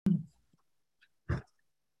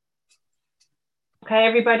Okay,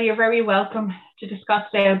 everybody, you're very welcome to discuss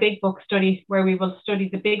today a big book study where we will study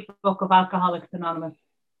the big book of Alcoholics Anonymous.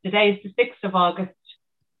 Today is the 6th of August,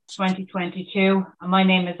 2022, and my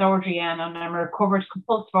name is Audrey-Ann, and I'm a recovered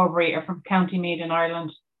compulsive overeater from County Meath in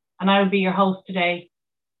Ireland, and I will be your host today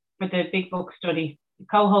for the big book study. The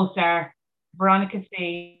co-hosts are Veronica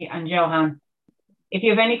C. and Johan. If you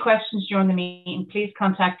have any questions during the meeting, please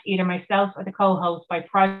contact either myself or the co-host by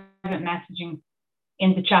private messaging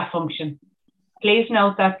in the chat function. Please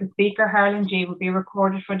note that the speaker, Harlan G, will be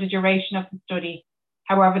recorded for the duration of the study.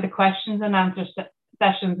 However, the questions and answer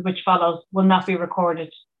sessions which follows will not be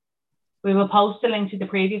recorded. We will post a link to the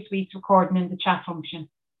previous week's recording in the chat function.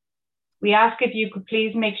 We ask if you could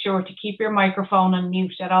please make sure to keep your microphone on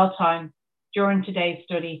mute at all times during today's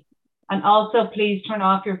study. And also please turn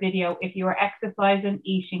off your video if you are exercising,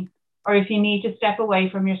 eating, or if you need to step away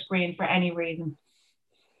from your screen for any reason.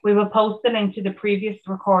 We will post the link to the previous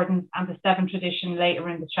recordings and the 7th edition later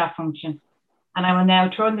in the chat function. And I will now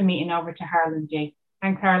turn the meeting over to Harlan G.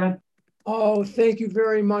 Thanks, Harlan. Oh, thank you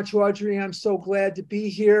very much, Audrey. I'm so glad to be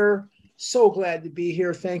here. So glad to be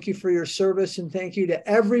here. Thank you for your service, and thank you to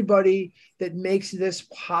everybody that makes this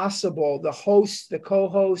possible. The hosts, the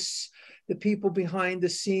co-hosts, the people behind the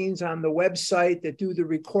scenes on the website that do the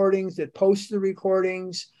recordings, that post the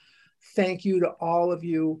recordings. Thank you to all of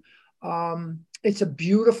you. It's a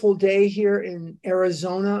beautiful day here in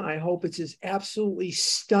Arizona. I hope it's as absolutely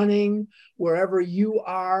stunning wherever you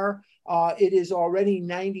are. It is already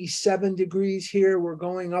 97 degrees here. We're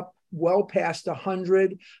going up well past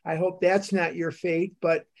 100. I hope that's not your fate,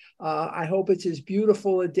 but I hope it's as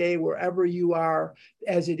beautiful a day wherever you are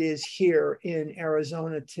as it is here in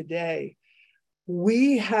Arizona today.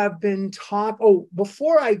 We have been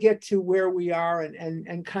before I get to where we are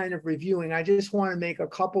and kind of reviewing, I just want to make a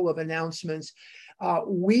couple of announcements.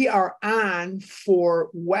 We are on for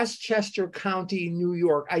Westchester County, New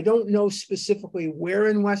York. I don't know specifically where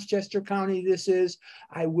in Westchester County this is.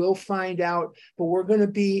 I will find out, but we're going to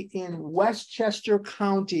be in Westchester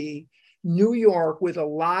County, New York, with a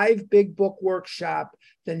live big book workshop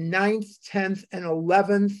the 9th, 10th, and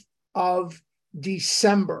 11th of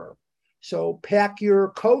December. So pack your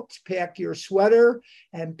coat, pack your sweater,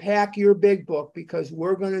 and pack your big book, because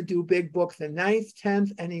we're going to do big book the 9th,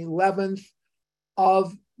 10th, and 11th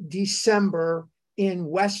of December in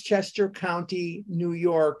Westchester County, New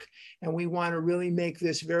York. And we want to really make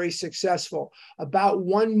this very successful. About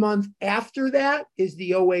 1 month after that is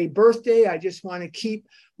the OA birthday. I just want to keep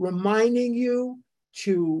reminding you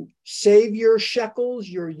to save your shekels,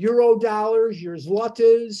 your euro dollars, your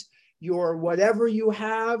zlotys, your whatever you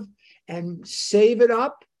have, and save it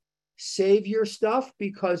up, save your stuff,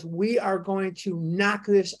 because we are going to knock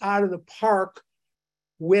this out of the park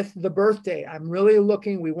with the birthday. I'm really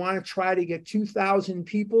we want to try to get 2,000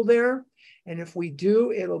 people there. And if we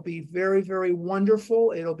do, it'll be very, very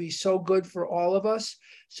wonderful. It'll be so good for all of us.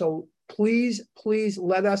 So please, please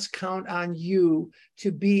let us count on you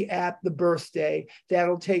to be at the birthday.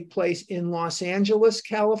 That'll take place in Los Angeles,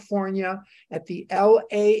 California, at the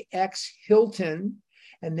LAX Hilton.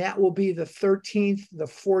 And that will be the 13th, the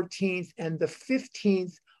 14th, and the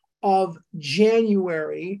 15th of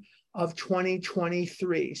January of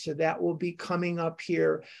 2023. So that will be coming up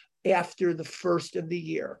here after the first of the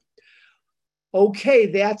year. Okay,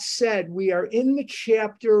 that said, we are in the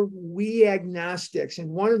chapter, We Agnostics.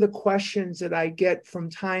 And one of the questions that I get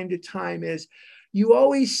from time to time is, you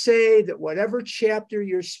always say that whatever chapter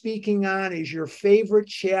you're speaking on is your favorite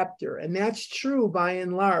chapter. And that's true by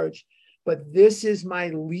and large. But this is my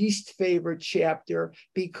least favorite chapter,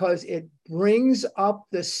 because it brings up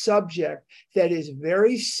the subject that is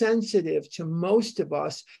very sensitive to most of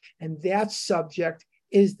us. And that subject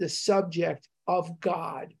is the subject of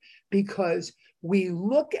God, because we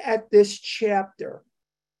look at this chapter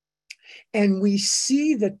and we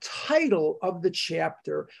see the title of the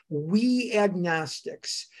chapter, We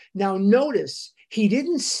Agnostics. Now notice, he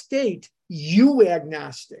didn't state you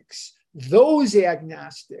agnostics, those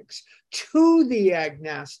agnostics, to the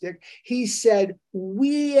agnostic. He said,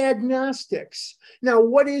 we agnostics. Now,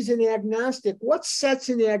 what is an agnostic? What sets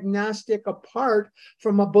an agnostic apart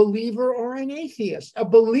from a believer or an atheist? A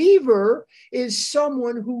believer is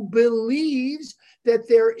someone who believes that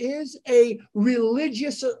there is a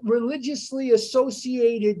religiously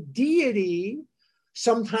associated deity,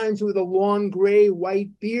 sometimes with a long gray white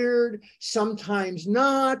beard, sometimes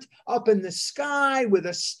not, up in the sky with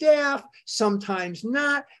a staff, sometimes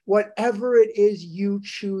not, whatever it is you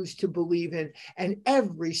choose to believe in. And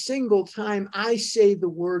every single time I say the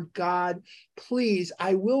word God, please,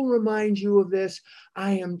 I will remind you of this.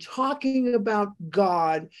 I am talking about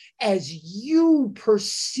God as you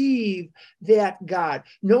perceive that God.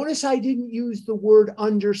 Notice I didn't use the word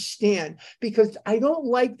understand, because I don't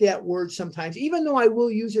like that word sometimes, even though I will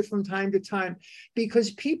use it from time to time,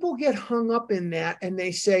 because people get hung up in that and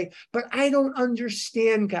they say, but I don't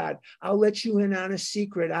understand God. I'll let you in on a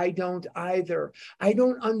secret. I don't either. I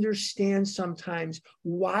don't understand sometimes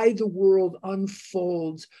why the world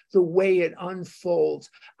unfolds the way it unfolds.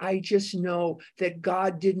 I just know that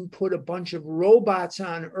God didn't put a bunch of robots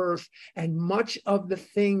on earth, and much of the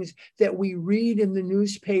things that we read in the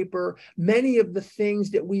newspaper, many of the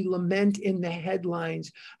things that we lament in the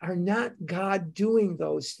headlines are not God doing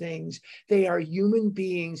those things. They are human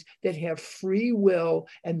beings that have free will,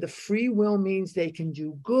 and the free will means they can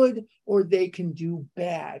do good or they can do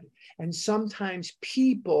bad. And sometimes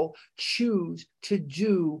people choose to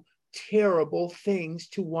do terrible things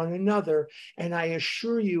to one another. And I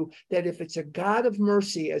assure you that if it's a God of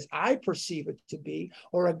mercy, as I perceive it to be,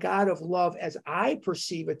 or a God of love, as I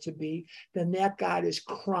perceive it to be, then that God is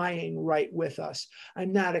crying right with us.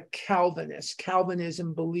 I'm not a Calvinist.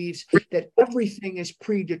 Calvinism believes that everything is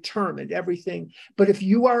predetermined, everything. But if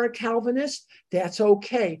you are a Calvinist, that's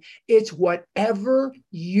okay. It's whatever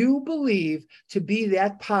you believe to be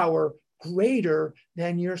that power greater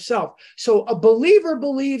than yourself. So a believer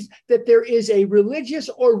believes that there is a religious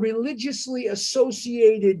or religiously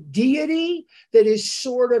associated deity that is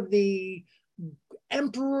sort of the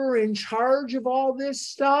emperor in charge of all this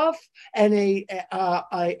stuff, and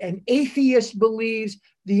an atheist believes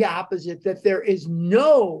the opposite, that there is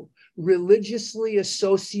no religiously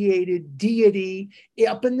associated deity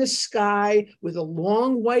up in the sky with a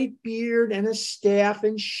long white beard and a staff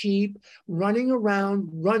and sheep running around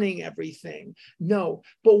running everything. No.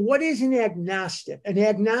 But what is an agnostic? An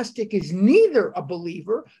agnostic is neither a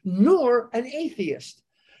believer nor an atheist.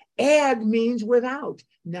 Ag means without.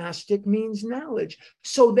 Gnostic means knowledge.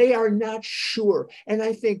 So they are not sure. And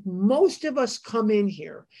I think most of us come in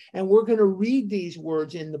here, and we're going to read these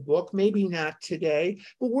words in the book, maybe not today,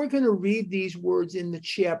 but we're going to read these words in the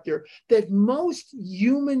chapter, that most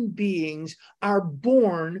human beings are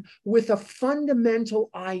born with a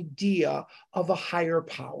fundamental idea of a higher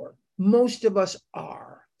power. Most of us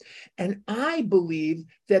are. And I believe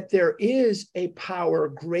that there is a power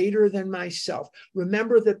greater than myself.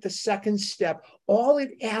 Remember that the second step, all it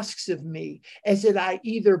asks of me is that I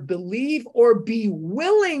either believe or be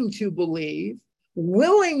willing to believe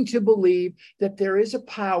that there is a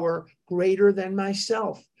power greater than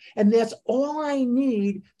myself. And that's all I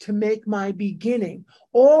need to make my beginning.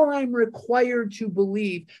 All I'm required to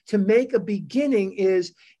believe to make a beginning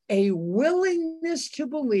is a willingness to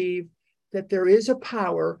believe that there is a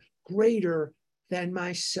power greater than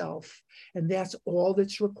myself. And that's all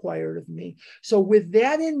that's required of me. So with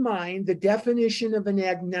that in mind, the definition of an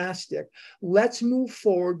agnostic, let's move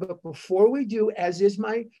forward. But before we do, as is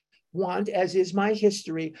my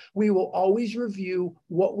history, we will always review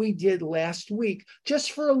what we did last week,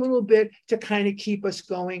 just for a little bit to kind of keep us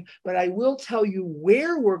going. But I will tell you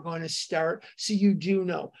where we're going to start, so you do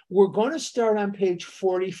know. We're going to start on page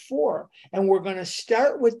 44, and we're going to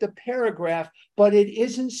start with the paragraph, but it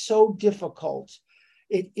isn't so difficult.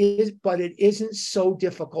 It is, but it isn't so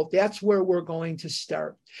difficult. That's where we're going to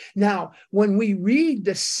start. Now, when we read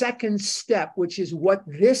the second step, which is what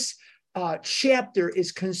this chapter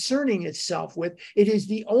is concerning itself with, it is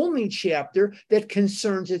the only chapter that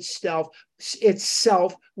concerns itself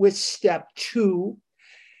with step 2.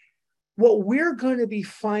 What we're going to be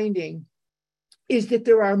finding is that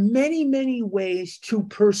there are many, many ways to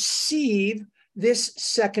perceive this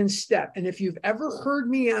second step. And if you've ever heard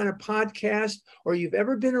me on a podcast or you've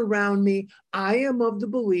ever been around me, I am of the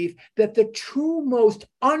belief that the two most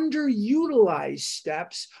underutilized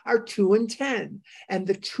steps are 2 and 10. And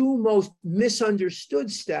the two most misunderstood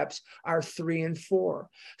steps are 3 and 4.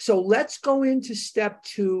 So let's go into step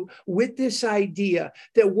 2 with this idea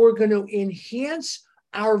that we're going to enhance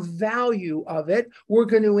our value of it. We're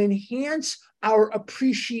going to enhance our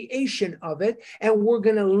appreciation of it, and we're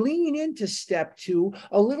going to lean into step 2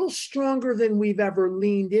 a little stronger than we've ever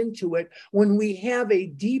leaned into it when we have a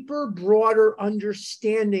deeper, broader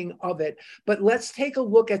understanding of it. But let's take a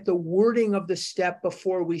look at the wording of the step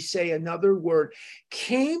before we say another word.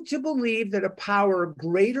 Came to believe that a power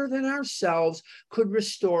greater than ourselves could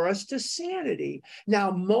restore us to sanity.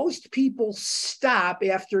 Now, most people stop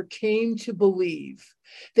after came to believe.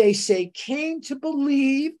 They say, came to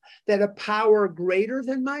believe that a power greater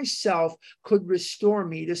than myself could restore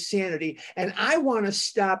me to sanity. And I want to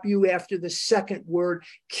stop you after the second word,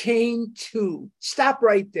 came to. Stop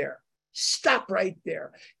right there. Stop right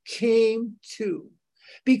there. Came to.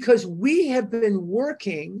 Because we have been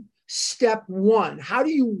working step one. How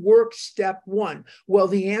do you work step one? Well,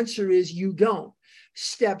 the answer is you don't.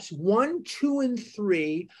 Steps 1, 2, and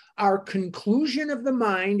 3 are conclusion of the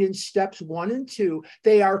mind in steps 1 and 2.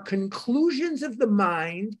 They are conclusions of the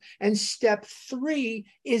mind, and step 3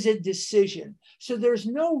 is a decision. So there's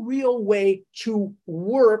no real way to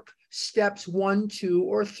work steps 1, 2,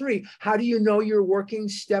 or 3. How do you know you're working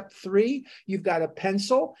step 3? You've got a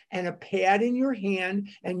pencil and a pad in your hand,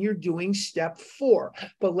 and you're doing step 4.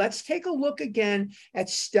 But let's take a look again at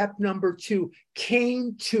step number 2.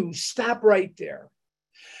 Came to. Stop right there.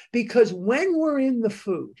 Because when we're in the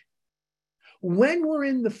food,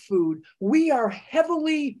 we are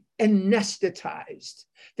heavily anesthetized.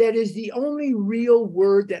 That is the only real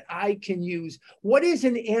word that I can use. What is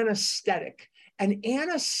an anesthetic? An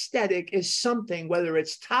anesthetic is something, whether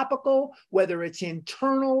it's topical, whether it's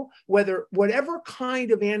internal, whatever kind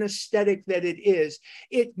of anesthetic that it is,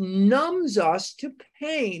 it numbs us to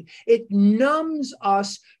pain. It numbs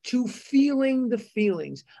us to feeling the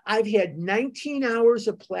feelings. I've had 19 hours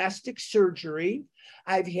of plastic surgery.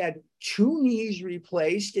 I've had 2 knees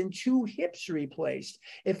replaced and 2 hips replaced.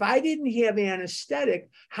 If I didn't have anesthetic,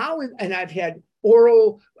 and I've had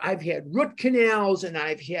I've had root canals, and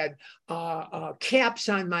I've had caps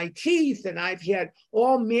on my teeth, and I've had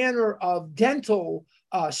all manner of dental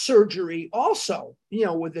surgery also,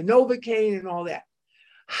 with the Novocaine and all that.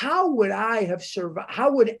 How would I have survived?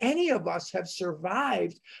 How would any of us have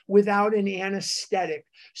survived without an anesthetic?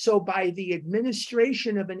 So by the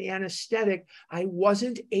administration of an anesthetic, I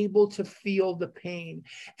wasn't able to feel the pain.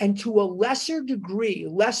 And to a lesser degree,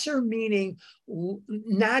 lesser meaning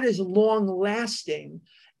not as long lasting,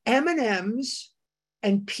 M&Ms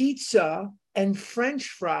and pizza and French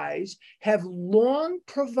fries have long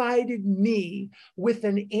provided me with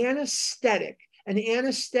an anesthetic. An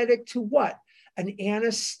anesthetic to what? An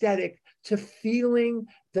anesthetic to feeling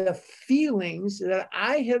the feelings that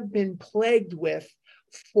I have been plagued with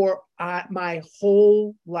for my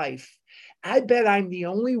whole life. I bet I'm the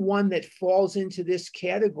only one that falls into this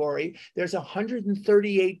category. There's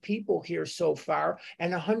 138 people here so far,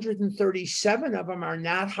 and 137 of them are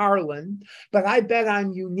not Harlan, but I bet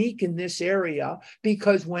I'm unique in this area,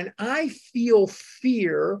 because when I feel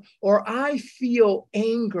fear, or I feel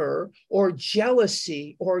anger, or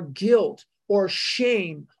jealousy, or guilt, or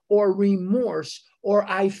shame, or remorse, or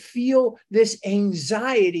I feel this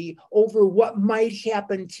anxiety over what might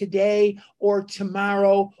happen today or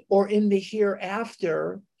tomorrow or in the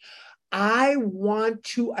hereafter, I want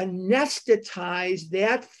to anesthetize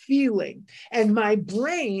that feeling. And my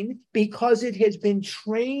brain, because it has been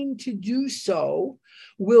trained to do so,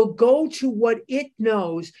 will go to what it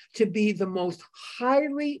knows to be the most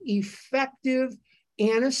highly effective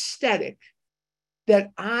anesthetic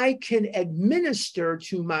that I can administer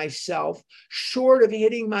to myself, short of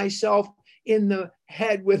hitting myself in the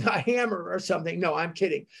head with a hammer or something. No, I'm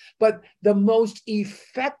kidding. But the most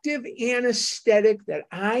effective anesthetic that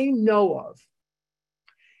I know of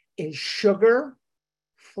is sugar,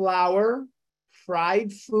 flour,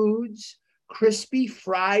 fried foods, crispy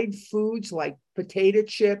fried foods like potato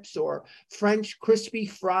chips or French crispy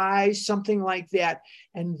fries, something like that.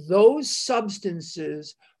 And those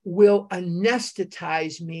substances will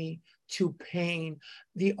anesthetize me to pain.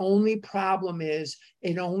 The only problem is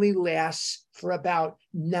it only lasts for about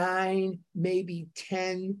 9, maybe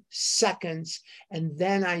 10 seconds. And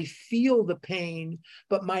then I feel the pain,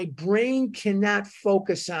 but my brain cannot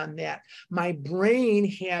focus on that. My brain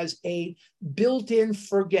has a built-in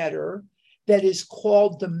forgetter that is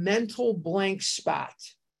called the mental blank spot.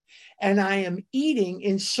 And I am eating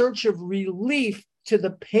in search of relief to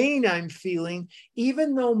the pain I'm feeling,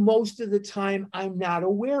 even though most of the time I'm not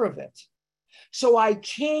aware of it. So I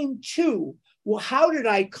came to, well, how did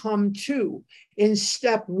I come to? In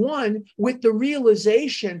step 1, with the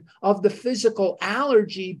realization of the physical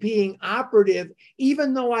allergy being operative,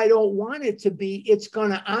 even though I don't want it to be, it's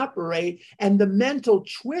going to operate, and the mental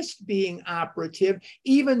twist being operative,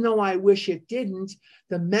 even though I wish it didn't.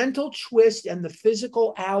 The mental twist and the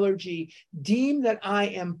physical allergy deem that I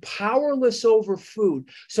am powerless over food.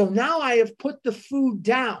 So now I have put the food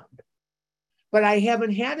down, but I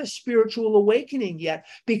haven't had a spiritual awakening yet,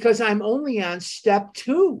 because I'm only on step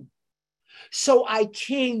 2. So I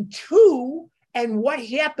came to, and what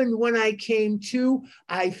happened when I came to?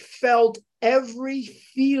 I felt every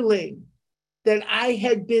feeling that I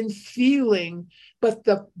had been feeling, but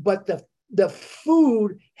the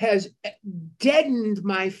food has deadened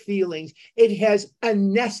my feelings. It has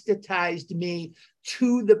anesthetized me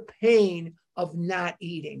to the pain of not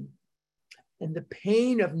eating. And the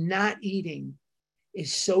pain of not eating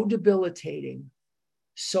is so debilitating,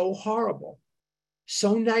 so horrible,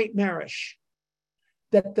 so nightmarish,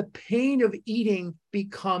 that the pain of eating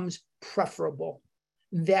becomes preferable.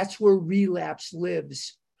 That's where relapse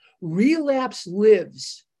lives. Relapse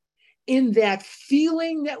lives in that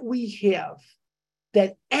feeling that we have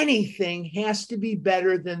that anything has to be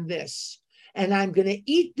better than this. And I'm going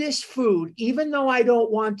to eat this food, even though I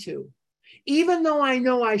don't want to, even though I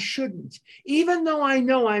know I shouldn't, even though I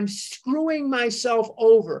know I'm screwing myself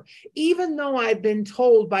over, even though I've been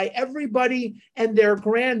told by everybody and their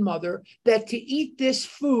grandmother that to eat this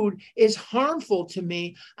food is harmful to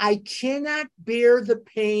me. I cannot bear the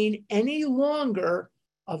pain any longer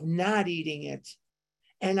of not eating it.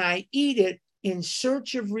 And I eat it in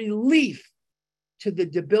search of relief to the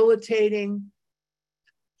debilitating,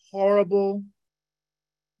 horrible,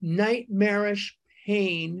 nightmarish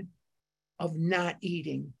pain of not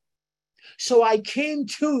eating. So I came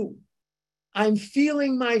to, I'm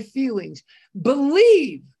feeling my feelings,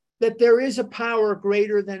 believe that there is a power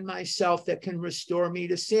greater than myself that can restore me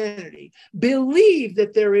to sanity. Believe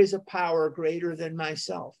that there is a power greater than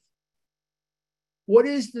myself. What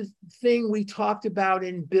is the thing we talked about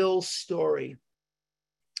in Bill's story?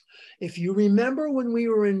 If you remember when we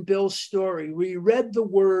were in Bill's story, we read the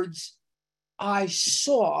words, I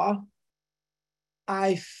saw,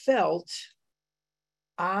 I felt,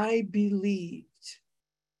 I believed.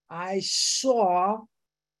 I saw,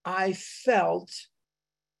 I felt,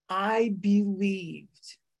 I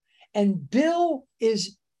believed. And Bill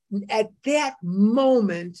is, at that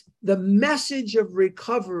moment, the message of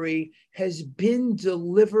recovery has been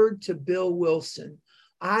delivered to Bill Wilson.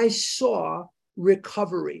 I saw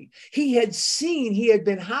recovery. He had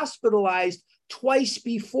been hospitalized twice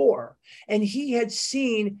before, and he had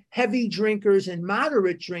seen heavy drinkers and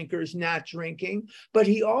moderate drinkers not drinking, but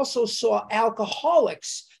he also saw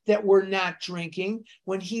alcoholics that were not drinking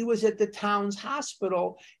when he was at the town's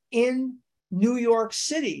hospital in New York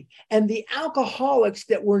City. And the alcoholics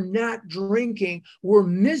that were not drinking were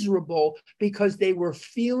miserable because they were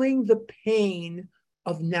feeling the pain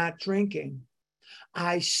of not drinking.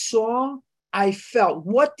 I saw, I felt.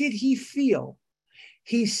 What did he feel?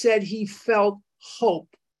 He said he felt hope.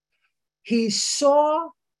 He saw,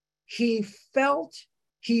 he felt,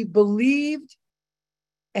 he believed.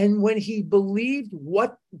 And when he believed,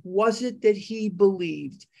 what was it that he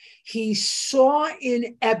believed? He saw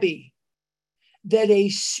in Ebby that a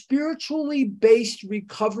spiritually based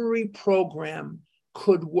recovery program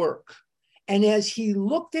could work. And as he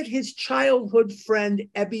looked at his childhood friend,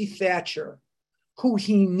 Ebby Thatcher, who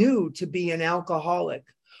he knew to be an alcoholic,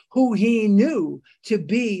 who he knew to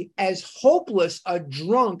be as hopeless a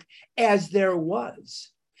drunk as there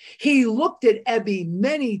was, he looked at Ebby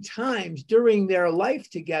many times during their life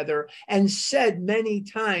together and said many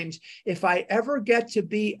times, if I ever get to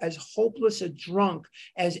be as hopeless a drunk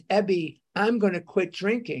as Ebby, I'm going to quit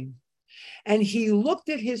drinking. And he looked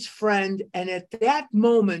at his friend, and at that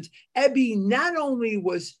moment, Ebby not only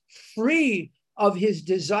was free of his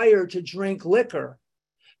desire to drink liquor,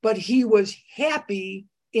 but he was happy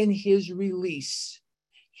in his release.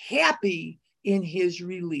 Happy in his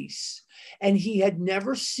release. And he had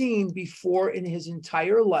never seen before in his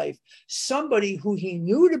entire life somebody who he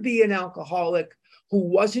knew to be an alcoholic who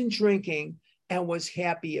wasn't drinking and was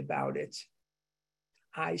happy about it.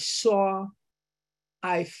 I saw,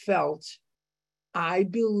 I felt, I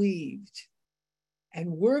believed.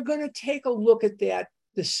 And we're going to take a look at that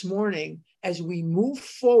this morning as we move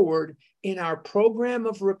forward in our program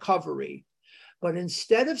of recovery. But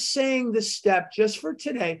instead of saying the step, just for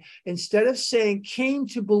today, instead of saying came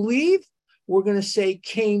to believe, we're going to say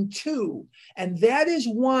came to. And that is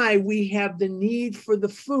why we have the need for the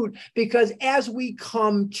food, because as we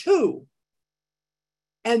come to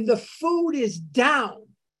and the food is down,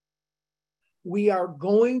 we are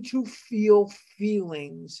going to feel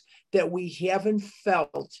feelings that we haven't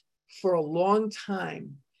felt for a long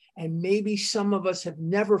time. And maybe some of us have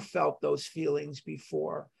never felt those feelings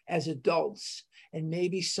before as adults. And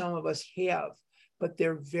maybe some of us have, but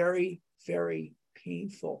they're very, very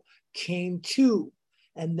painful. Came to,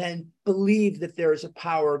 and then believe that there is a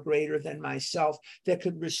power greater than myself that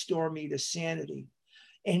could restore me to sanity.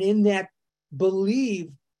 And in that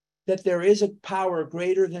believe that there is a power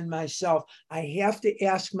greater than myself, I have to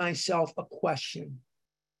ask myself a question.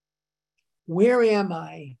 Where am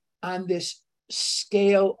I on this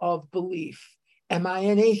scale of belief? Am I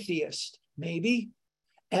an atheist? Maybe.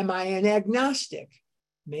 Am I an agnostic?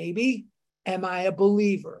 Maybe. Am I a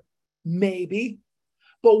believer? Maybe.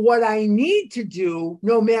 But what I need to do,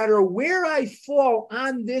 no matter where I fall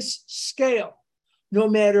on this scale, no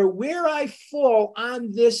matter where I fall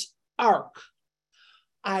on this arc,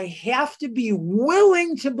 I have to be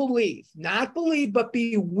willing to believe, not believe, but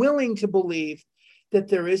be willing to believe that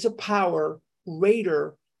there is a power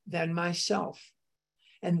greater than myself.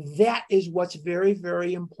 And that is what's very,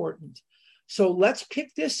 very important. So let's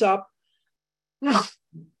pick this up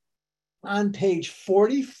on page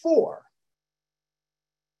 44.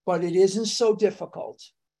 But it isn't so difficult.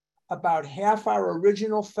 About half our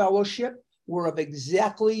original fellowship were of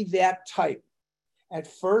exactly that type. At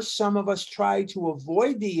first, some of us tried to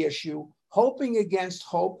avoid the issue, hoping against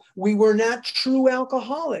hope we were not true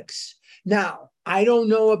alcoholics. Now, I don't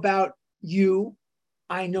know about you.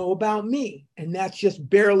 I know about me, and that's just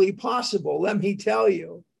barely possible, let me tell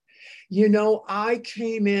you. You know, I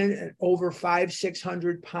came in at over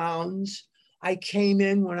 600 pounds. I came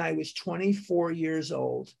in when I was 24 years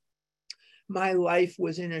old. My life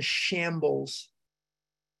was in a shambles.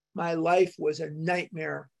 My life was a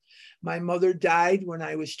nightmare. My mother died when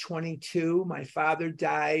I was 22. My father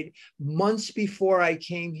died months before I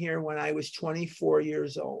came here when I was 24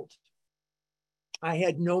 years old. I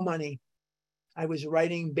had no money. I was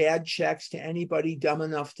writing bad checks to anybody dumb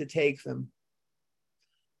enough to take them.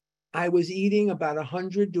 I was eating about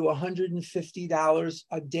 $100 to $150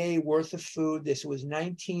 a day worth of food. This was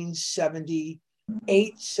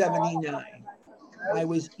 1978, 79. I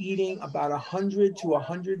was eating about $100 to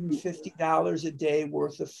 $150 a day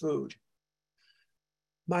worth of food.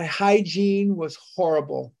 My hygiene was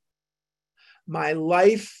horrible. My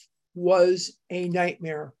life was a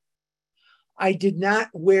nightmare. I did not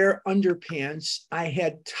wear underpants. I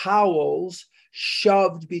had towels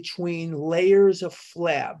shoved between layers of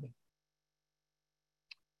flab.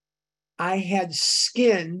 I had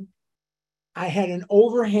skin. I had an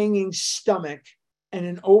overhanging stomach and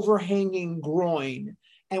an overhanging groin.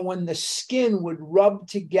 And when the skin would rub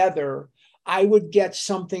together, I would get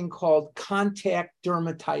something called contact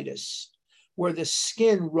dermatitis, where the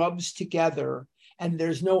skin rubs together and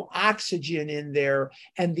there's no oxygen in there,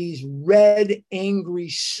 and these red, angry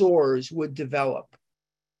sores would develop.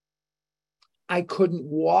 I couldn't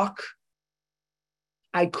walk.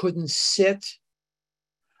 I couldn't sit.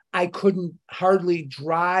 I couldn't hardly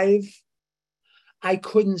drive. I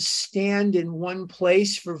couldn't stand in one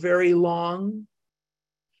place for very long.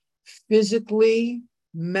 Physically,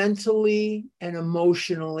 mentally, and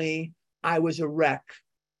emotionally, I was a wreck.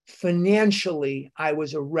 Financially, I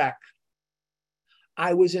was a wreck.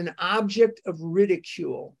 I was an object of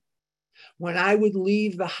ridicule. When I would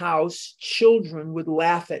leave the house, children would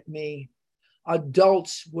laugh at me.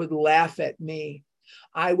 Adults would laugh at me.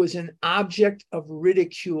 I was an object of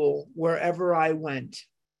ridicule wherever I went.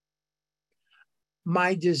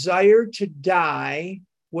 My desire to die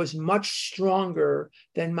was much stronger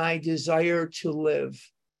than my desire to live.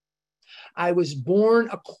 I was born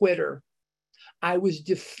a quitter. I was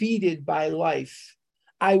defeated by life.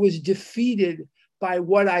 I was defeated by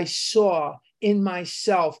what I saw in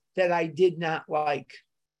myself that I did not like.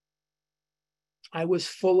 I was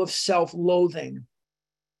full of self-loathing.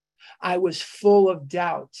 I was full of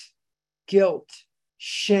doubt, guilt,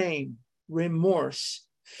 shame, remorse,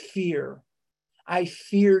 fear. I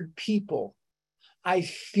feared people. I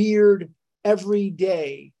feared every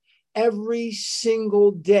day, every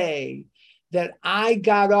single day that I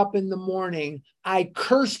got up in the morning, I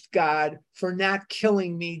cursed God for not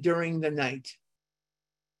killing me during the night.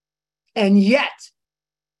 And yet,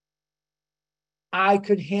 I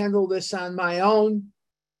could handle this on my own.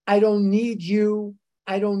 I don't need you.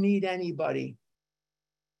 I don't need anybody.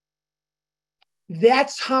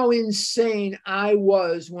 That's how insane I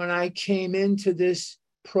was when I came into this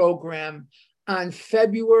program on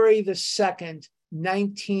February the 2nd,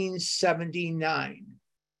 1979.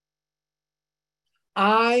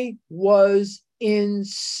 I was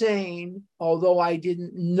insane, although I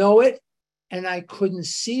didn't know it, and I couldn't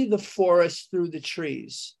see the forest through the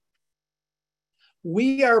trees.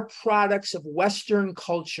 We are products of Western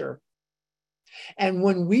culture. And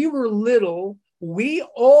when we were little, we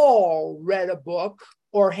all read a book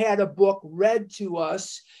or had a book read to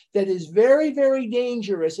us that is very, very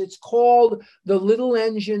dangerous. It's called The Little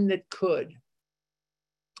Engine That Could.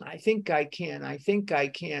 I think I can. I think I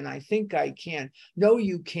can. I think I can. No,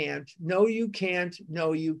 you can't. No, you can't.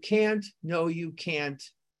 No, you can't. No, you can't.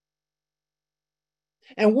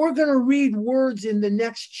 And we're going to read words in the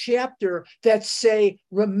next chapter that say,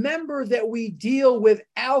 remember that we deal with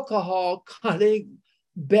alcohol, cutting,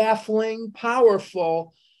 baffling,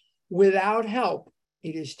 powerful, without help.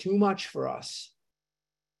 It is too much for us.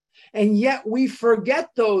 And yet we forget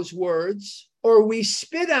those words or we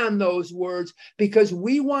spit on those words because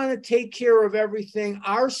we want to take care of everything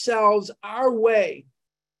ourselves, our way.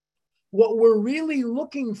 What we're really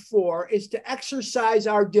looking for is to exercise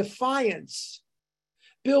our defiance.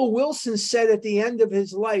 Bill Wilson said at the end of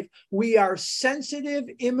his life, we are sensitive,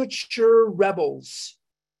 immature rebels.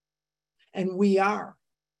 And we are.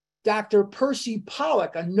 Dr. Percy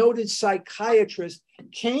Pollock, a noted psychiatrist,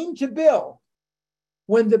 came to Bill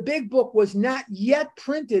when the big book was not yet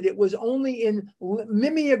printed. It was only in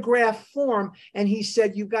mimeograph form. And he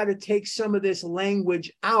said, you've got to take some of this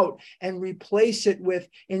language out and replace it with,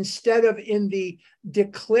 instead of in the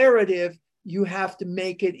declarative, you have to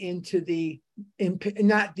make it into the,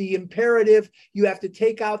 not the imperative. You have to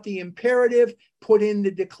take out the imperative, put in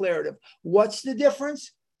the declarative. What's the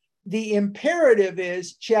difference? The imperative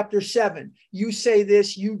is chapter 7. You say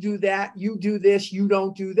this, you do that, you do this, you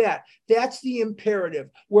don't do that. That's the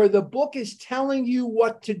imperative, where the book is telling you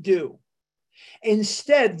what to do.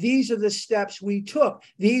 Instead, these are the steps we took.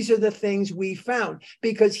 These are the things we found,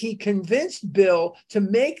 because he convinced Bill to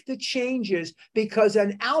make the changes, because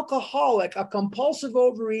an alcoholic, a compulsive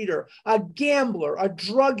overeater, a gambler, a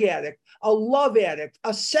drug addict, a love addict,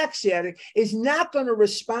 a sex addict is not going to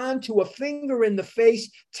respond to a finger in the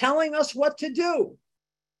face telling us what to do.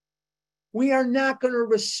 We are not going to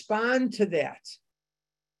respond to that.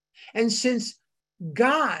 And since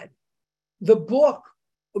God, the book,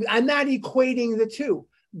 I'm not equating the two.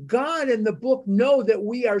 God and the book know that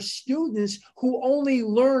we are students who only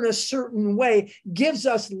learn a certain way, gives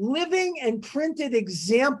us living and printed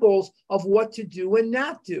examples of what to do and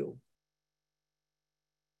not do.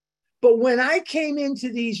 But when I came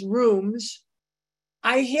into these rooms,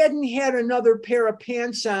 I hadn't had another pair of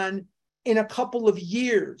pants on in a couple of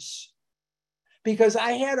years, because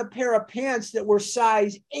I had a pair of pants that were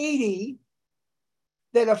size 80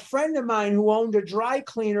 that a friend of mine who owned a dry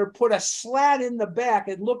cleaner put a slat in the back.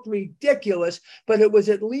 It looked ridiculous, but it was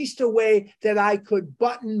at least a way that I could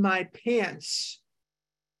button my pants.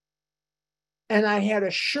 And I had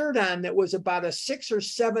a shirt on that was about a 6 or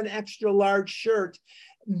 7 extra large shirt.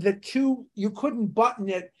 You couldn't button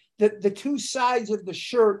it. The two sides of the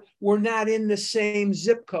shirt were not in the same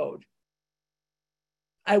zip code.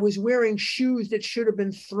 I was wearing shoes that should have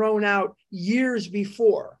been thrown out years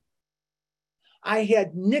before. I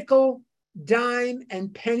had nickel, dime,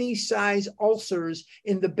 and penny size ulcers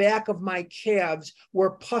in the back of my calves where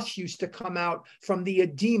pus used to come out from the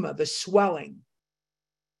edema, the swelling.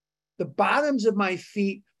 The bottoms of my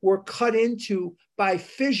feet were cut into by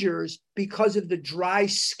fissures because of the dry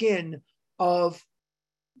skin of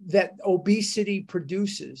that obesity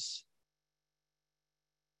produces.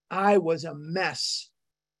 I was a mess.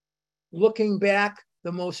 Looking back,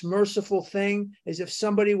 the most merciful thing is if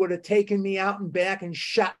somebody would have taken me out and back and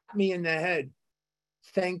shot me in the head.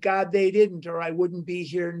 Thank God they didn't, or I wouldn't be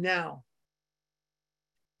here now.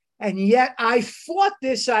 And yet I fought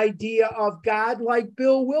this idea of God like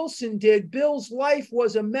Bill Wilson did. Bill's life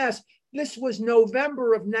was a mess. This was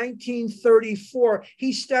November of 1934.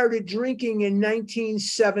 He started drinking in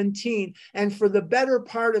 1917. And for the better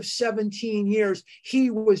part of 17 years, he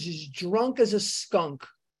was as drunk as a skunk.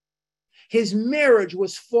 His marriage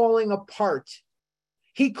was falling apart.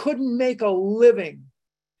 He couldn't make a living.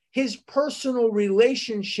 His personal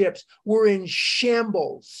relationships were in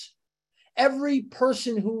shambles. Every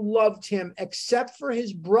person who loved him, except for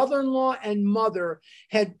his brother-in-law and mother,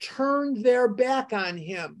 had turned their back on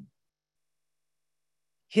him.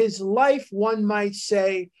 His life, one might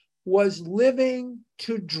say, was living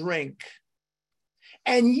to drink.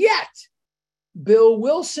 And yet, Bill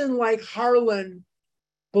Wilson, like Harlan,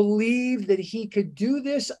 believed that he could do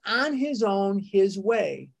this on his own, his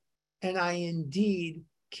way, and I indeed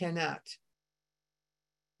cannot.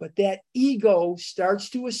 But that ego starts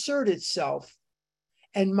to assert itself,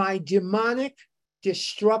 and my demonic,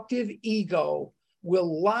 destructive ego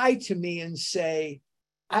will lie to me and say,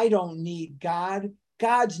 I don't need God.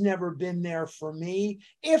 God's never been there for me.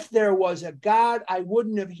 If there was a God, I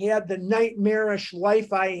wouldn't have had the nightmarish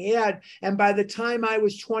life I had. And by the time I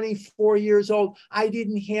was 24 years old, I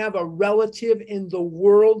didn't have a relative in the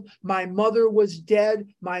world. My mother was dead.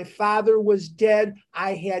 My father was dead.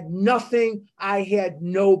 I had nothing. I had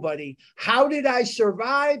nobody. How did I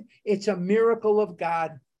survive? It's a miracle of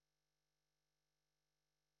God.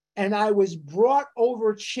 And I was brought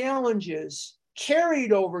over challenges,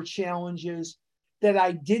 carried over challenges that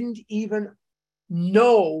I didn't even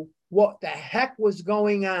know what the heck was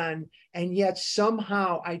going on. And yet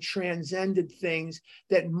somehow I transcended things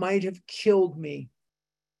that might have killed me.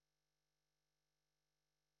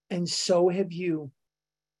 And so have you.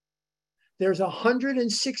 There's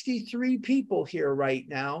 163 people here right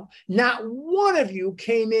now. Not one of you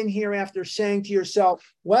came in here after saying to yourself,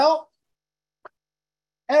 well,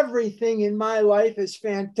 everything in my life is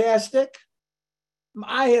fantastic.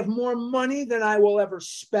 I have more money than I will ever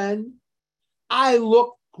spend. I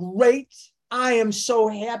look great. I am so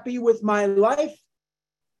happy with my life.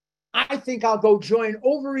 I think I'll go join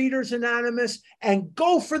Overeaters Anonymous and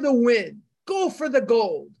go for the win, go for the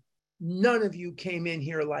gold. None of you came in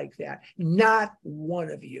here like that. Not one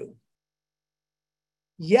of you.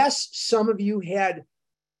 Yes, some of you had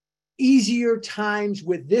easier times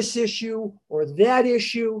with this issue or that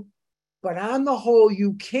issue, but on the whole,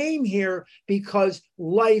 you came here because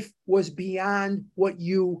life was beyond what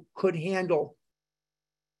you could handle.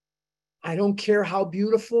 I don't care how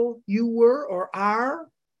beautiful you were or are.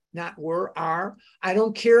 Not were, are. I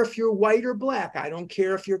don't care if you're white or black. I don't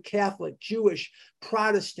care if you're Catholic, Jewish,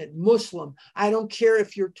 Protestant, Muslim. I don't care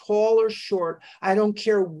if you're tall or short. I don't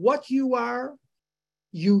care what you are.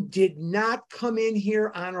 You did not come in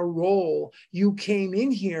here on a roll. You came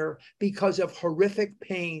in here because of horrific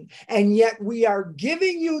pain. And yet we are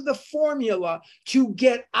giving you the formula to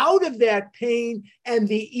get out of that pain. And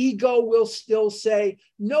the ego will still say,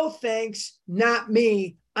 no, thanks, not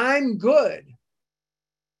me. I'm good.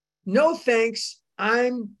 No, thanks,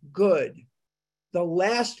 I'm good. The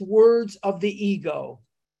last words of the ego.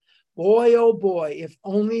 Boy, oh boy, if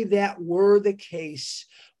only that were the case.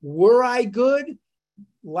 Were I good?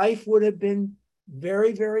 Life would have been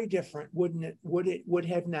very, very different, wouldn't it? Would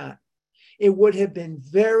have not. It would have been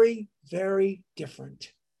very, very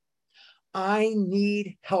different. I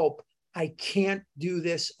need help. I can't do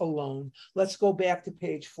this alone. Let's go back to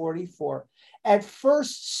page 44. At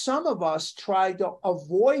first, some of us tried to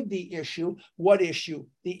avoid the issue. What issue?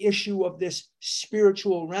 The issue of this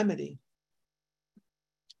spiritual remedy.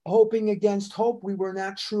 Hoping against hope, we were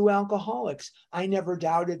not true alcoholics. I never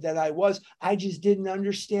doubted that I was. I just didn't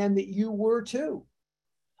understand that you were too.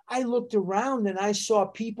 I looked around and I saw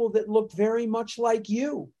people that looked very much like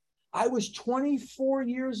you. I was 24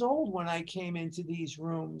 years old when I came into these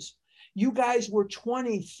rooms. You guys were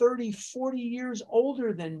 20, 30, 40 years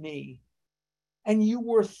older than me. And you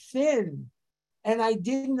were thin. And I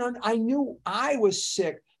knew I was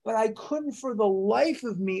sick, but I couldn't for the life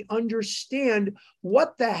of me understand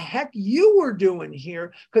what the heck you were doing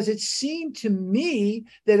here, because it seemed to me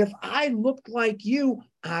that if I looked like you,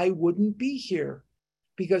 I wouldn't be here,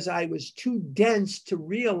 because I was too dense to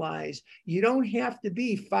realize you don't have to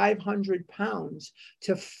be 500 pounds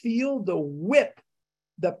to feel the whip,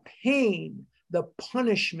 the pain, the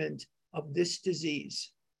punishment of this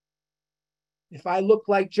disease. If I looked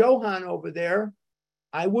like Johan over there,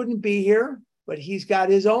 I wouldn't be here, but he's got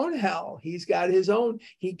his own hell. He's got his own,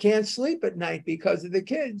 he can't sleep at night because of the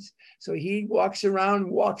kids. So he walks around,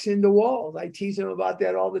 walks into walls. I tease him about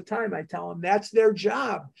that all the time. I tell him that's their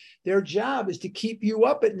job. Their job is to keep you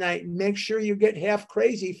up at night and make sure you get half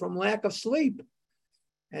crazy from lack of sleep.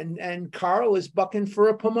 And Carl is bucking for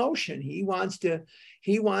a promotion. He wants to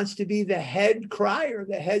be the head crier,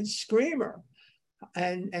 the head screamer.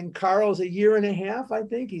 And Carl's a year and a half, I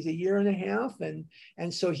think. He's a year and a half.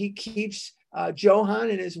 And so he keeps Johan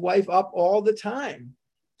and his wife up all the time.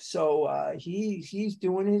 So he's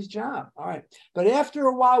doing his job. All right. But after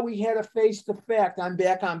a while, we had to face the fact, I'm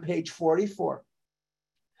back on page 44,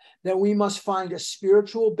 that we must find a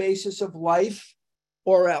spiritual basis of life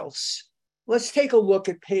or else. Let's take a look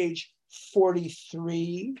at page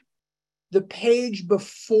 43. The page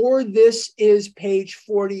before this is page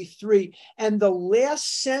 43. And the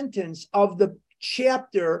last sentence of the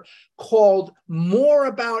chapter called More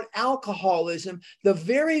About Alcoholism, the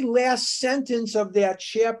very last sentence of that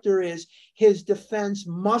chapter is, his defense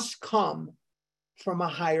must come from a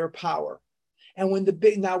higher power. And when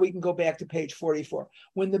now we can go back to page 44.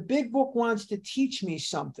 When the big book wants to teach me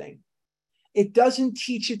something, it doesn't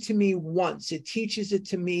teach it to me once. It teaches it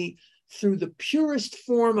to me through the purest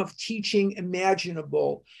form of teaching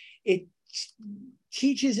imaginable. It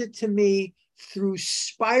teaches it to me through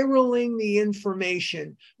spiraling the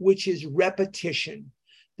information, which is repetition.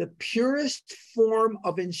 The purest form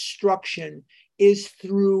of instruction is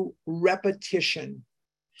through repetition.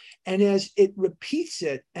 And as it repeats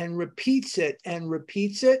it and repeats it and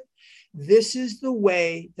repeats it, this is the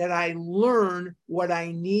way that I learn what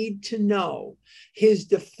I need to know. His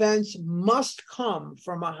defense must come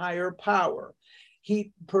from a higher power.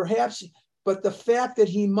 But the fact that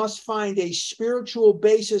he must find a spiritual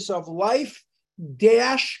basis of life,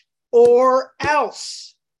 or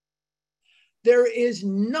else. There is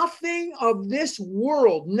nothing of this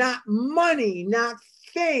world, not money, not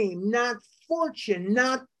fame, not fortune,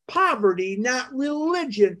 not poverty, not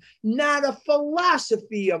religion, not a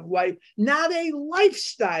philosophy of life, not a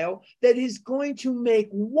lifestyle that is going to make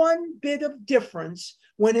one bit of difference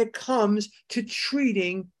when it comes to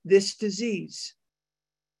treating this disease.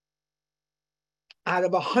 Out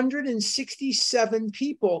of 167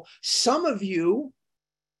 people, some of you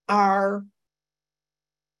are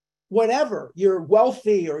whatever. You're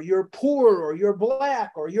wealthy, or you're poor, or you're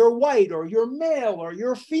black, or you're white, or you're male, or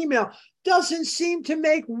you're female. Doesn't seem to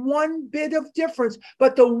make one bit of difference.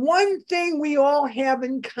 But the one thing we all have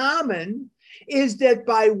in common is that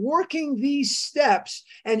by working these steps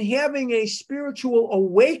and having a spiritual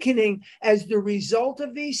awakening as the result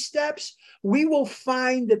of these steps, we will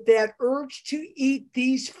find that that urge to eat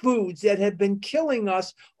these foods that have been killing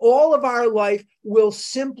us all of our life will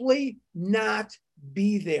simply not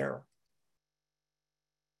be there.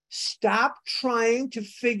 Stop trying to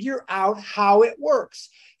figure out how it works.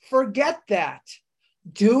 Forget that.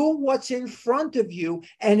 Do what's in front of you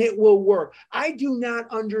and it will work. I do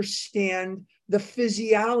not understand the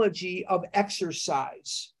physiology of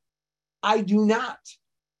exercise. I do not.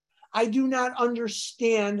 I do not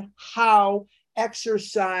understand how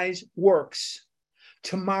exercise works.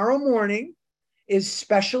 Tomorrow morning is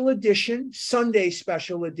special edition, Sunday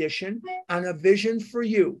special edition on A Vision for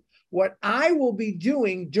You. What I will be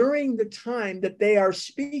doing during the time that they are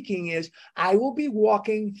speaking is I will be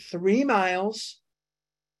walking 3 miles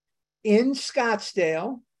in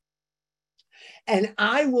Scottsdale, and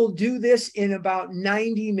I will do this in about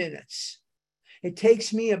 90 minutes. It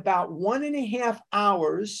takes me about 1.5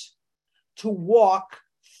 hours to walk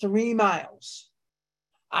 3 miles.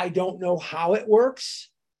 I don't know how it works.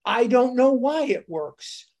 I don't know why it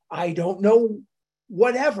works. I don't know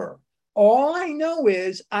whatever. All I know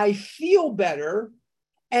is I feel better,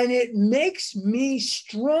 and it makes me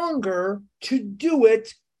stronger to do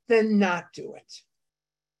it than not do it.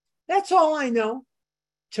 That's all I know.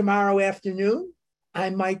 Tomorrow afternoon, I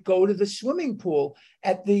might go to the swimming pool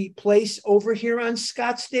at the place over here on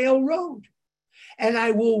Scottsdale Road. And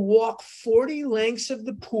I will walk 40 lengths of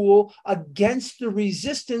the pool against the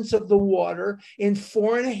resistance of the water in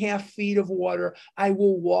 4.5 feet of water. I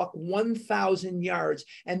will walk 1,000 yards,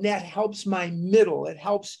 and that helps my middle. It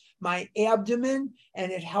helps my abdomen,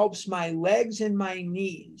 and it helps my legs and my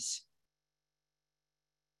knees.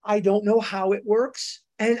 I don't know how it works.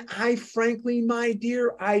 And I frankly, my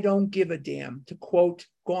dear, I don't give a damn. To quote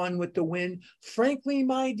Gone with the Wind, frankly,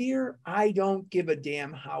 my dear, I don't give a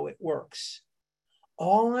damn how it works.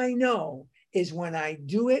 All I know is when I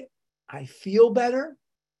do it, I feel better,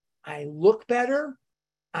 I look better,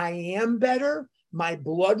 I am better, my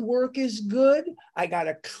blood work is good, I got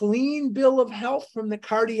a clean bill of health from the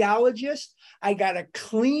cardiologist, I got a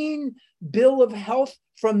clean bill of health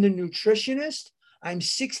from the nutritionist. I'm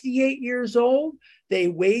 68 years old. They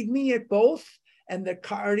weighed me at both, and the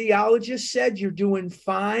cardiologist said, "You're doing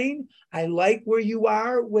fine. I like where you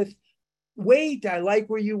are with weight. I like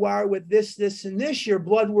where you are with this, this, and this. Your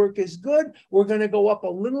blood work is good. We're going to go up a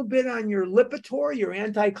little bit on your Lipitor, your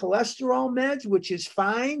anti-cholesterol meds, which is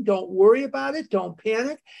fine. Don't worry about it. Don't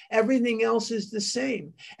panic. Everything else is the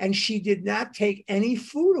same." And she did not take any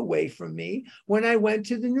food away from me when I went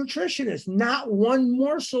to the nutritionist, not one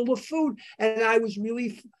morsel of food. And I was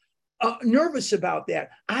really nervous about that.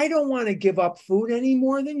 I don't want to give up food any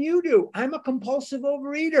more than you do. I'm a compulsive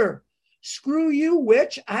overeater. Screw you,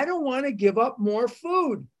 witch. I don't want to give up more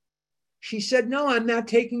food. She said, "No, I'm not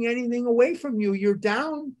taking anything away from you. You're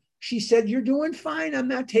down." She said, "You're doing fine. I'm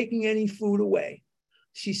not taking any food away."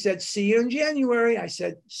 She said, "See you in January." I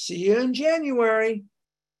said, "See you in January."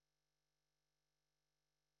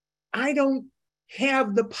 I don't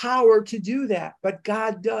have the power to do that, but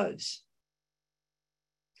God does.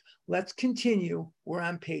 Let's continue. We're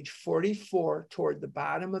on page 44 toward the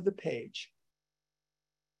bottom of the page.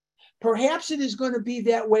 Perhaps it is going to be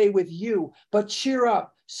that way with you, but cheer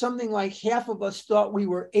up. Something like half of us thought we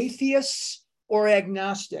were atheists or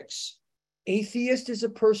agnostics. Atheist is a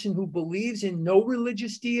person who believes in no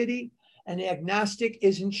religious deity. An agnostic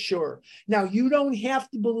isn't sure. Now, you don't have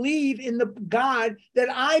to believe in the God that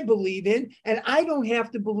I believe in, and I don't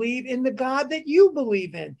have to believe in the God that you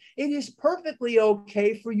believe in. It is perfectly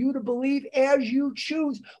okay for you to believe as you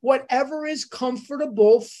choose, whatever is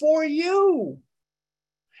comfortable for you.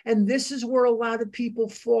 And this is where a lot of people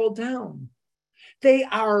fall down. They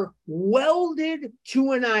are welded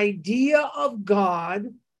to an idea of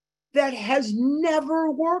God that has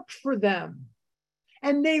never worked for them.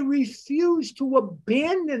 And they refuse to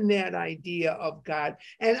abandon that idea of God.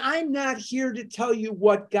 And I'm not here to tell you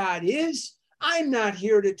what God is. I'm not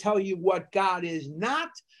here to tell you what God is not.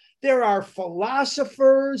 There are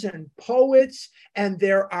philosophers and poets, and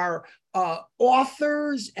there are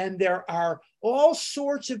authors, and there are all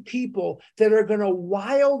sorts of people that are going to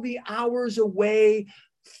while the hours away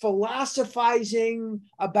philosophizing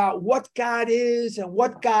about what God is and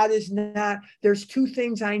what God is not. There's two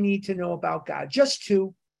things I need to know about God, just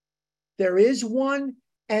two. There is one,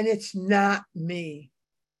 and it's not me.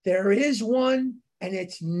 There is one, and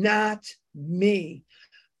it's not me.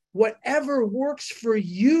 Whatever works for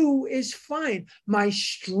you is fine. My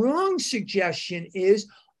strong suggestion is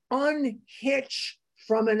unhitch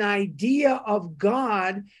from an idea of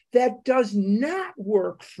God that does not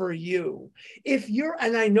work for you. If you're,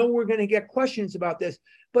 and I know we're going to get questions about this,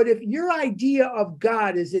 but if your idea of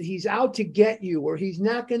God is that he's out to get you or he's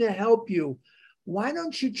not going to help you, why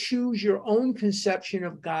don't you choose your own conception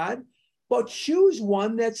of God, but choose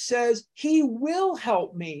one that says he will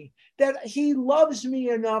help me, that he loves me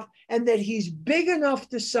enough, and that he's big enough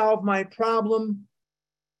to solve my problem.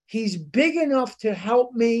 He's big enough to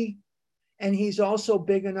help me, and he's also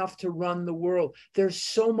big enough to run the world. There's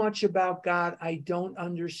so much about God I don't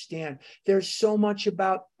understand. There's so much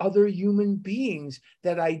about other human beings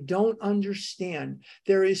that I don't understand.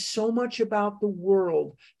 There is so much about the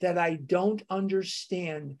world that I don't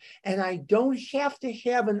understand. And I don't have to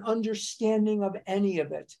have an understanding of any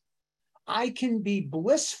of it. I can be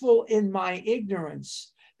blissful in my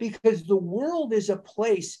ignorance because the world is a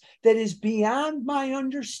place that is beyond my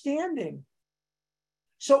understanding.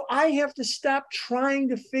 So I have to stop trying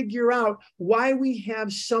to figure out why we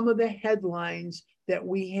have some of the headlines that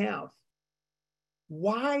we have.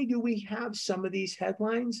 Why do we have some of these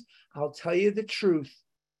headlines? I'll tell you the truth.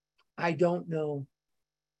 I don't know.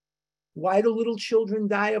 Why do little children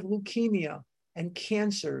die of leukemia and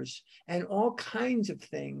cancers and all kinds of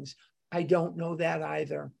things? I don't know that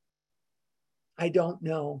either. I don't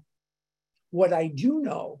know. What I do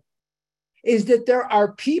know is that there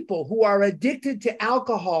are people who are addicted to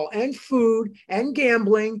alcohol and food and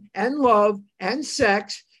gambling and love and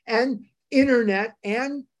sex and internet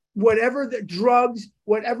and whatever the drugs,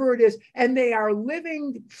 whatever it is, and they are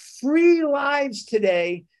living free lives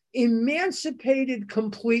today, emancipated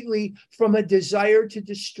completely from a desire to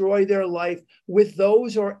destroy their life with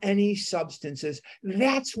those or any substances.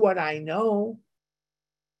 That's what I know.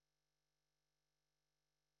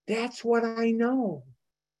 That's what I know.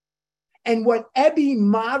 And what Ebby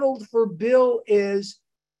modeled for Bill is,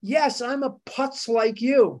 yes, I'm a putz like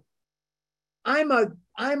you. I'm a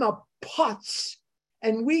putz.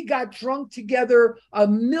 And we got drunk together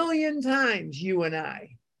 1,000,000 times, you and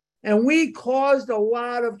I. And we caused a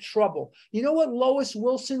lot of trouble. You know what Lois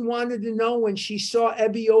Wilson wanted to know when she saw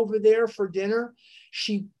Ebby over there for dinner?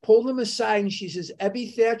 She pulled him aside and she says,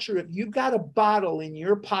 Ebby Thatcher, if you got a bottle in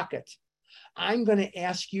your pocket, I'm going to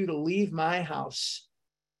ask you to leave my house.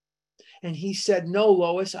 And he said, no,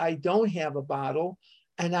 Lois, I don't have a bottle.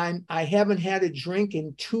 And I haven't had a drink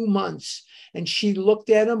in 2 months. And she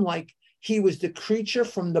looked at him like he was the creature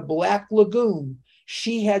from the Black Lagoon.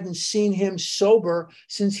 She hadn't seen him sober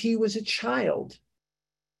since he was a child.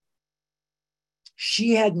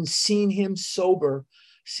 She hadn't seen him sober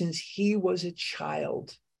since he was a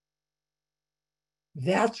child.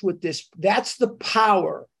 That's the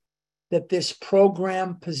power that this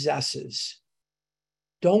program possesses.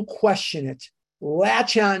 Don't question it.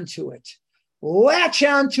 Latch onto it. Latch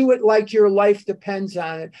onto it like your life depends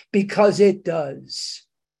on it, because it does.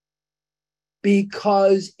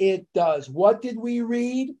 Because it does. What did we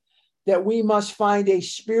read? That we must find a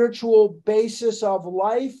spiritual basis of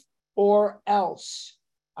life, or else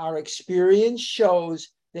our experience shows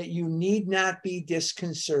that you need not be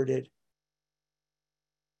disconcerted.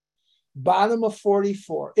 Bottom of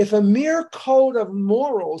 44. If a mere code of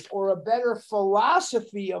morals or a better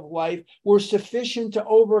philosophy of life were sufficient to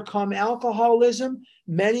overcome alcoholism,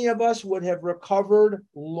 many of us would have recovered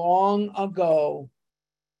long ago.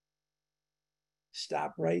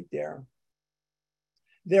 Stop right there.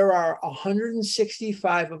 There are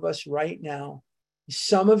 165 of us right now.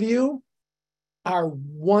 Some of you are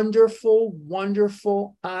wonderful,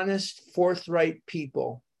 wonderful, honest, forthright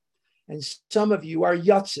people. And some of you are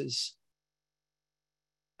yutzes.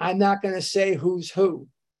 I'm not going to say who's who.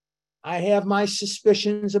 I have my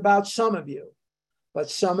suspicions about some of you, but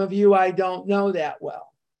some of you I don't know that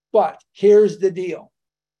well. But here's the deal.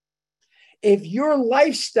 If your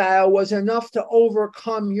lifestyle was enough to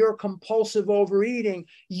overcome your compulsive overeating,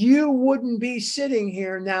 you wouldn't be sitting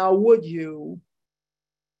here now, would you?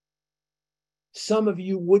 Some of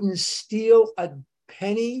you wouldn't steal a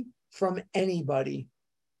penny from anybody.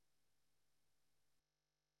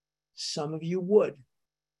 Some of you would.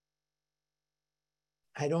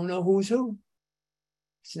 I don't know who's who.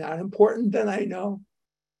 It's not important that I know.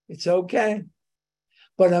 It's okay.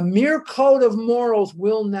 But a mere code of morals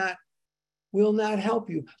will not help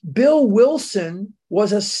you. Bill Wilson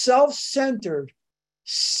was a self-centered,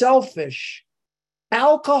 selfish,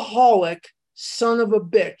 alcoholic son of a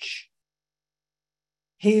bitch.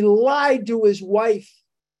 He lied to his wife.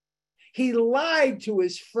 He lied to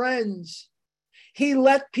his friends. He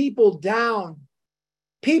let people down.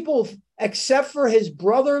 People, except for his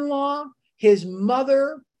brother-in-law, his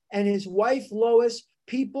mother, and his wife, Lois,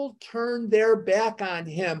 people turned their back on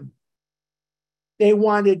him. They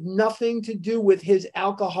wanted nothing to do with his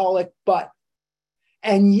alcoholic butt.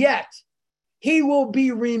 And yet, he will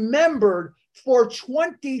be remembered for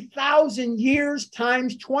 20,000 years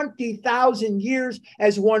times 20,000 years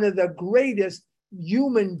as one of the greatest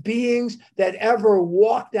human beings that ever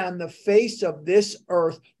walked on the face of this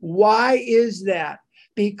earth. Why is that?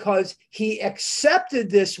 Because he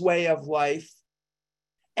accepted this way of life,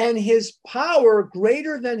 and his power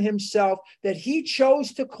greater than himself that he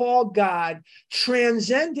chose to call God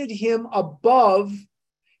transcended him above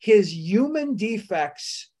his human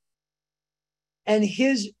defects, and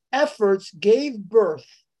his efforts gave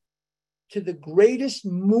birth to the greatest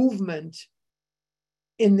movement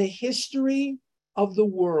in the history of the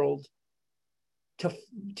world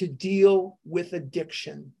to deal with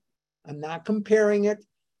addiction. I'm not comparing it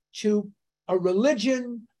to a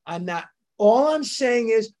religion. All I'm saying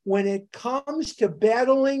is when it comes to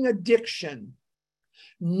battling addiction,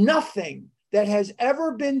 nothing that has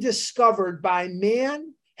ever been discovered by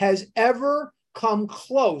man has ever come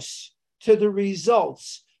close to the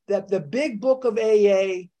results that the big book of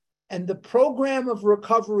AA and the program of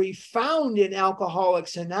recovery found in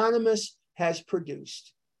Alcoholics Anonymous has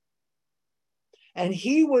produced. And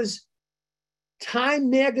he was Time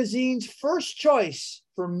Magazine's first choice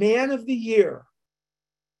for Man of the Year.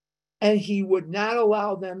 And he would not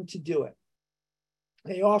allow them to do it.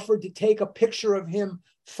 They offered to take a picture of him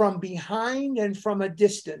from behind and from a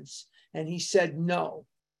distance. And he said, no.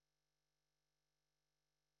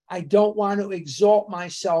 I don't want to exalt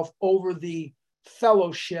myself over the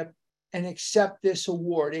fellowship and accept this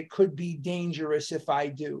award. It could be dangerous if I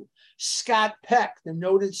do. Scott Peck, the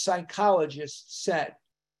noted psychologist, said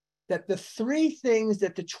that the three things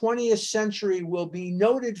that the 20th century will be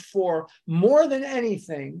noted for more than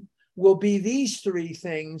anything will be these three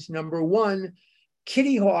things. Number one,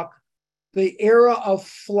 Kitty Hawk, the era of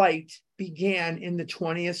flight began in the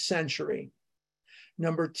 20th century.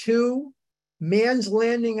 Number two, man's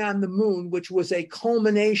landing on the moon, which was a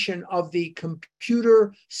culmination of the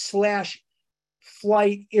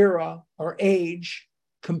computer/flight era or age,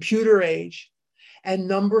 computer age. And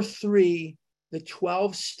number three, the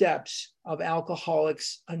 12 steps of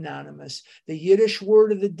Alcoholics Anonymous. The Yiddish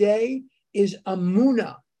word of the day is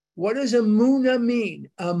amuna. What does amuna mean?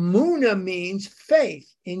 Amuna means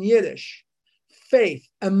faith in Yiddish. Faith,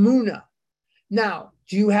 amuna. Now,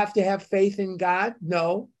 do you have to have faith in God?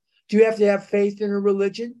 No. Do you have to have faith in a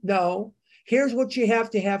religion? No. Here's what you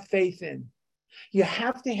have to have faith in. You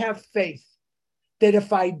have to have faith that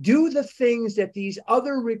if I do the things that these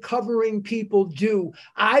other recovering people do,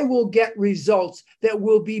 I will get results that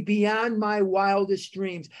will be beyond my wildest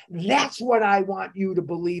dreams. That's what I want you to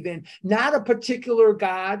believe in. Not a particular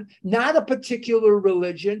God, not a particular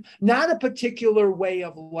religion, not a particular way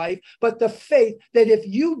of life, but the faith that if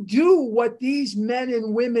you do what these men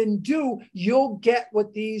and women do, you'll get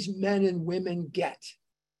what these men and women get.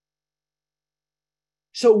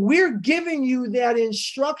 So we're giving you that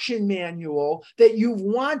instruction manual that you've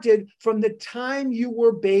wanted from the time you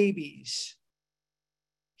were babies.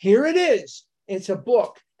 Here it is. It's a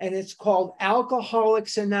book, and it's called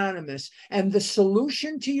Alcoholics Anonymous. And the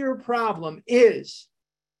solution to your problem is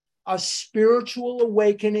a spiritual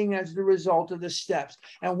awakening as the result of the steps.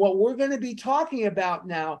 And what we're going to be talking about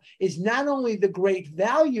now is not only the great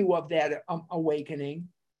value of that awakening,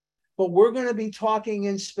 but we're going to be talking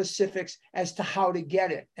in specifics as to how to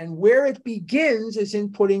get it. And where it begins is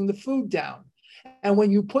in putting the food down. And when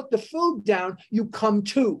you put the food down, you come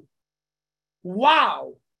to.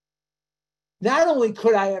 Wow. Not only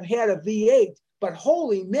could I have had a V8, but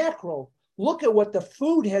holy mackerel, look at what the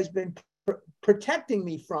food has been protecting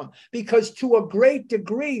me from. Because to a great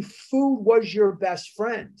degree, food was your best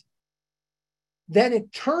friend. Then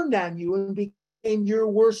it turned on you and became your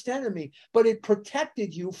worst enemy, but it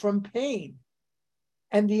protected you from pain.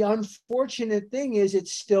 And the unfortunate thing is it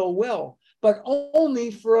still will, but only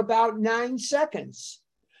for about 9 seconds.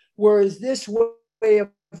 Whereas this way of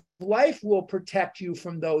life will protect you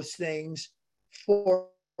from those things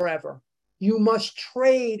forever. You must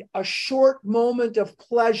trade a short moment of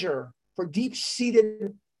pleasure for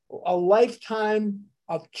deep-seated, a lifetime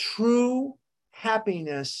of true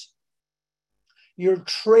happiness. You're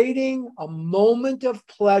trading a moment of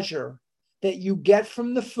pleasure that you get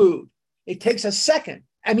from the food. It takes a second.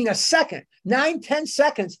 9-10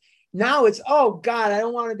 seconds. Now it's, oh God, I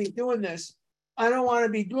don't want to be doing this. I don't want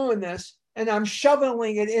to be doing this. And I'm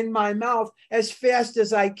shoveling it in my mouth as fast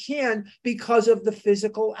as I can because of the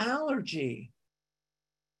physical allergy.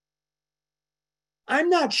 I'm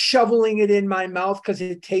not shoveling it in my mouth because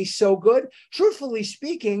it tastes so good. Truthfully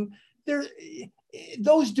speaking,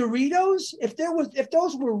 those Doritos, if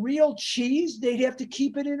those were real cheese, they'd have to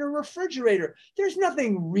keep it in a refrigerator. There's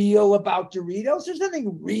nothing real about Doritos. There's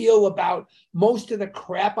nothing real about most of the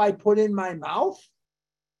crap I put in my mouth.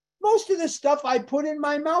 Most of the stuff I put in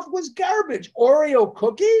my mouth was garbage. Oreo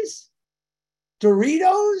cookies?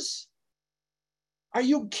 Doritos? Are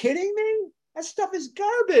you kidding me? That stuff is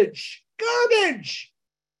garbage. Garbage.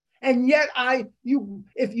 And yet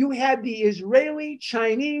if you had the Israeli,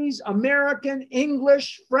 Chinese, American,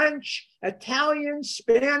 English, French, Italian,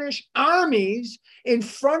 Spanish armies in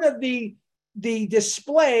front of the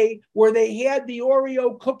display where they had the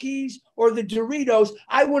Oreo cookies or the Doritos,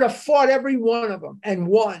 I would have fought every one of them and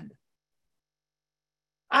won.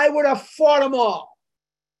 I would have fought them all.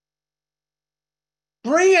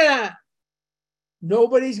 Bring it on.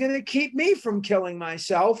 Nobody's going to keep me from killing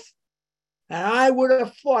myself. And I would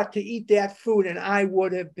have fought to eat that food and I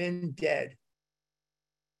would have been dead.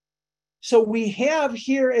 So we have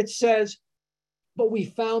here, it says, but we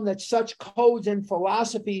found that such codes and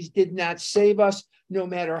philosophies did not save us, no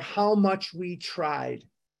matter how much we tried.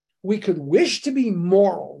 We could wish to be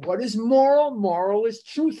moral. What is moral? Moral is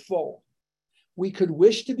truthful. We could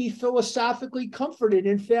wish to be philosophically comforted.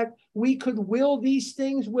 In fact, we could will these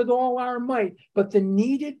things with all our might, but the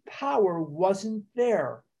needed power wasn't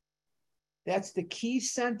there. That's the key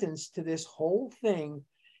sentence to this whole thing.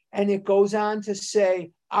 And it goes on to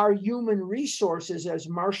say, our human resources as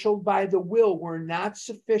marshaled by the will were not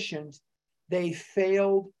sufficient. They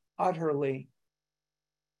failed utterly.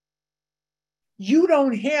 You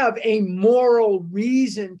don't have a moral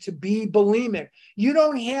reason to be bulimic. You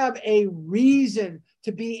don't have a reason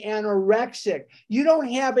to be anorexic. You don't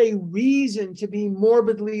have a reason to be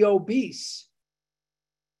morbidly obese.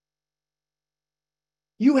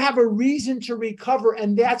 You have a reason to recover,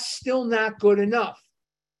 and that's still not good enough.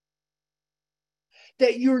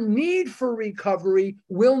 That your need for recovery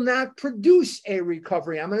will not produce a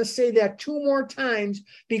recovery. I'm going to say that 2 more times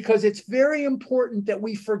because it's very important that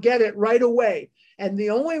we forget it right away. And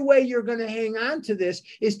the only way you're going to hang on to this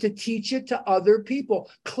is to teach it to other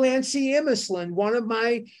people. Clancy Imislund, one of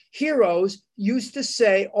my heroes, used to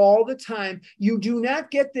say all the time, you do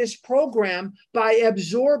not get this program by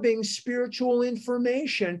absorbing spiritual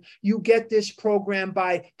information. You get this program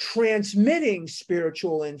by transmitting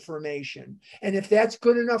spiritual information. And if that's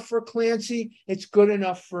good enough for Clancy, it's good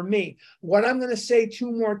enough for me. What I'm going to say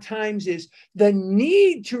 2 more times is the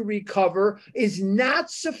need to recover is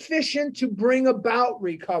not sufficient to bring about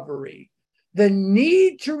recovery. The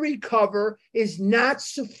need to recover is not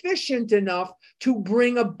sufficient enough to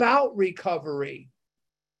bring about recovery.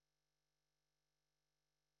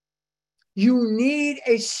 You need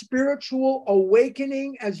a spiritual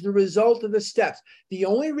awakening as the result of the steps. The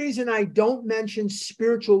only reason I don't mention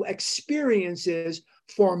spiritual experiences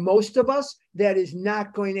for most of us, that is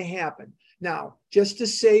not going to happen. Now, just to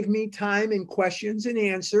save me time in questions and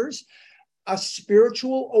answers, a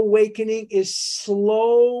spiritual awakening is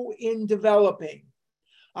slow in developing.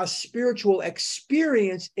 A spiritual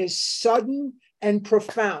experience is sudden and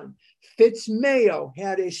profound. Fitz-Mayo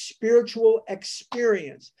had a spiritual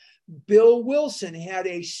experience. Bill Wilson had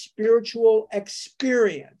a spiritual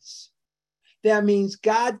experience. That means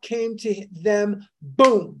God came to them,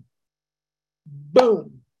 boom,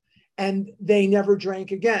 boom, and they never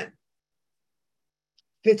drank again.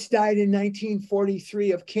 Fitz died in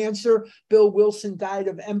 1943 of cancer. Bill Wilson died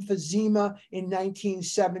of emphysema in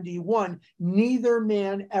 1971. Neither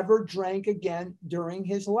man ever drank again during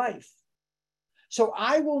his life. So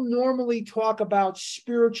I will normally talk about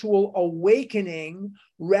spiritual awakening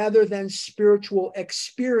rather than spiritual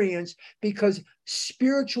experience, because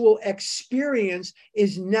spiritual experience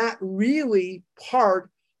is not really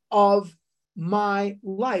part of my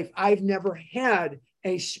life. I've never had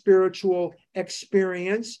a spiritual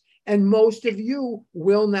experience, and most of you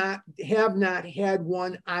have not had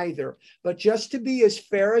one either. But just to be as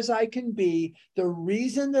fair as I can be, the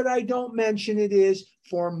reason that I don't mention it is,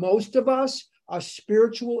 for most of us, a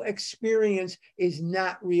spiritual experience is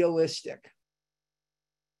not realistic.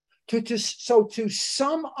 To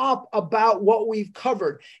sum up about what we've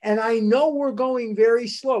covered, and I know we're going very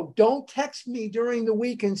slow. Don't text me during the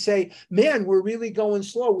week and say, man, we're really going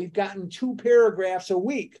slow. We've gotten 2 paragraphs a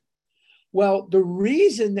week. Well, the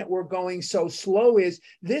reason that we're going so slow is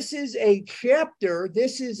this is a chapter,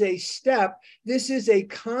 this is a step, this is a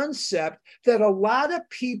concept that a lot of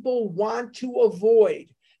people want to avoid.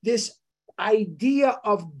 This idea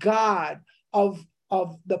of God, of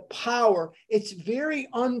the power. It's very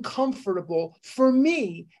uncomfortable for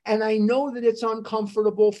me. And I know that it's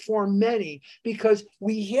uncomfortable for many because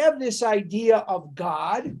we have this idea of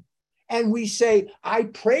God. And we say, I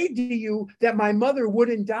prayed to you that my mother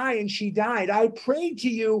wouldn't die and she died. I prayed to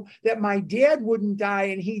you that my dad wouldn't die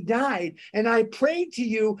and he died. And I prayed to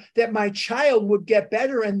you that my child would get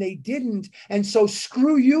better and they didn't. And so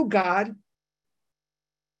screw you, God.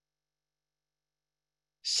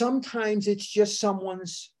 Sometimes it's just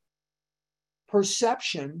someone's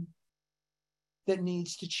perception that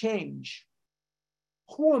needs to change.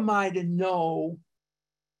 Who am I to know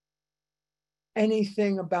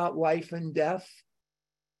anything about life and death?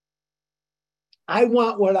 I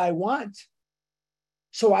want what I want.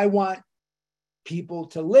 So I want people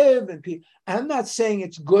to live and people. I'm not saying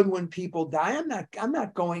it's good when people die. I'm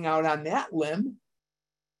not going out on that limb.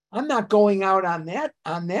 I'm not going out on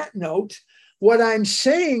that note. What I'm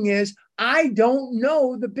saying is I don't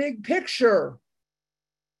know the big picture.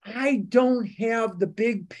 I don't have the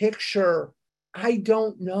big picture. I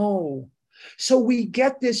don't know. So we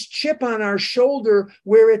get this chip on our shoulder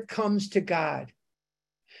where it comes to God.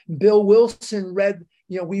 Bill Wilson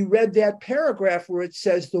we read that paragraph where it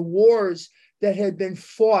says the wars that had been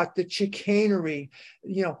fought, the chicanery,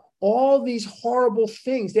 all these horrible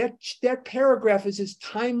things. That paragraph is as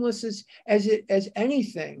timeless as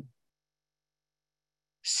anything.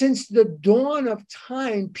 Since the dawn of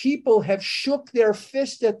time, people have shook their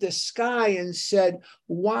fist at the sky and said,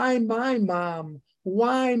 why my mom?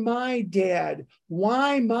 Why my dad?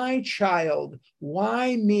 Why my child?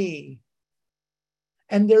 Why me?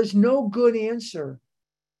 And there's no good answer.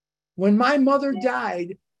 When my mother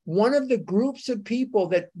died, one of the groups of people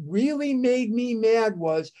that really made me mad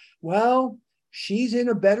was, well, she's in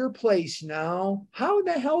a better place now. How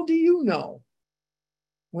the hell do you know?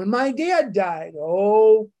 When my dad died,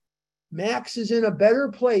 oh, Max is in a better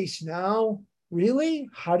place now. Really?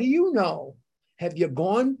 How do you know? Have you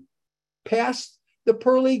gone past the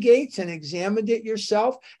pearly gates and examined it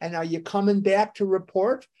yourself? And are you coming back to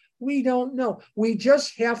report? We don't know. We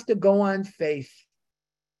just have to go on faith.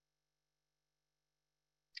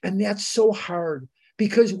 And that's so hard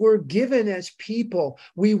because we're given as people.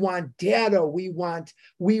 We want data. We want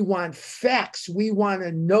facts. We want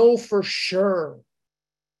to know for sure.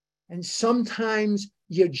 And sometimes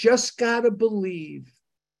you just got to believe.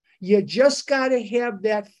 You just got to have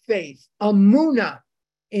that faith. Amuna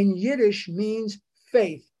in Yiddish means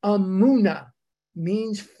faith. Amuna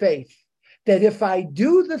means faith. That if I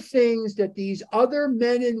do the things that these other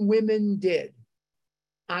men and women did,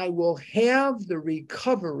 I will have the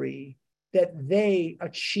recovery that they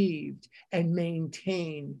achieved and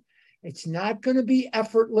maintained. It's not going to be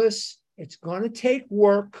effortless. It's going to take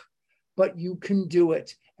work, but you can do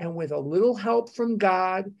it. And with a little help from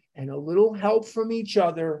God and a little help from each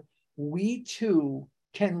other, we too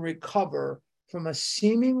can recover from a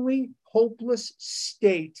seemingly hopeless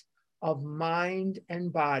state of mind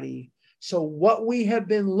and body. So what we have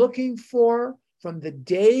been looking for from the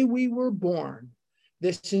day we were born,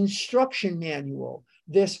 this instruction manual,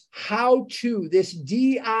 this how-to, this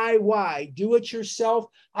DIY, do-it-yourself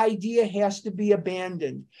idea has to be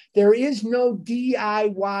abandoned. There is no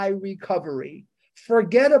DIY recovery.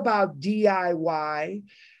 Forget about DIY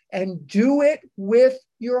and do it with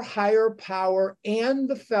your higher power and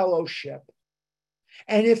the fellowship.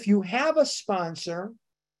 And if you have a sponsor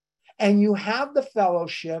and you have the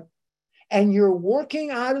fellowship and you're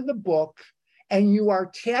working out of the book and you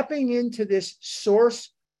are tapping into this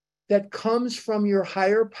source that comes from your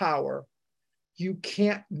higher power, you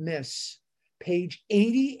can't miss. Page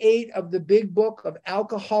 88 of the big book of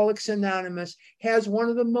Alcoholics Anonymous has one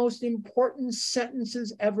of the most important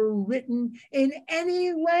sentences ever written in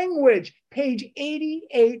any language. Page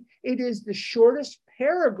 88, it is the shortest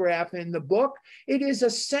paragraph in the book. It is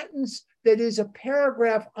a sentence that is a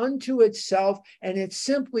paragraph unto itself, and it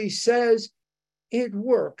simply says, it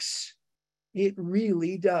works. It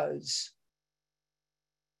really does.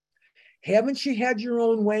 Haven't you had your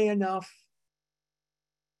own way enough?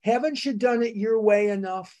 Haven't you done it your way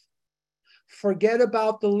enough? Forget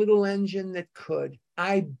about the little engine that could.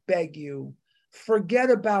 I beg you. Forget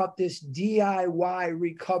about this DIY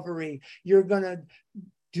recovery. You're going to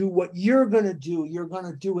do what you're going to do. You're going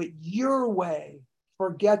to do it your way.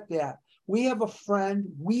 Forget that. We have a friend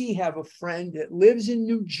that lives in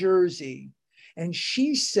New Jersey, and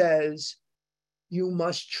she says you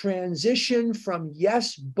must transition from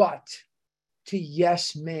yes, but to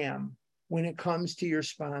yes, ma'am when it comes to your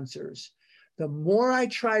sponsors. The more I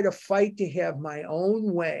try to fight to have my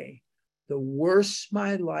own way, the worse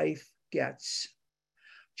my life gets.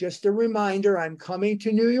 Just a reminder, I'm coming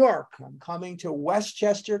to New York. I'm coming to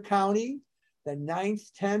Westchester County, the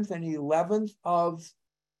 9th, 10th, and 11th of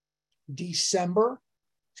December.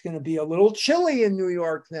 It's going to be a little chilly in New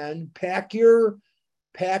York then. Pack your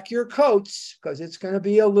coats because it's going to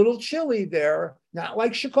be a little chilly there. Not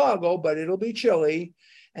like Chicago, but it'll be chilly.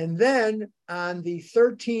 And then on the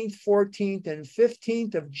 13th, 14th, and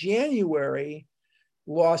 15th of January,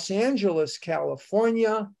 Los Angeles,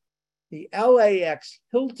 California, the LAX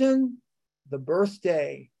Hilton, the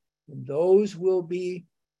birthday. And those will be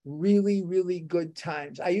really, really good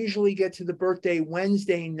times. I usually get to the birthday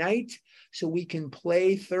Wednesday night, so we can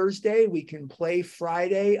play Thursday, we can play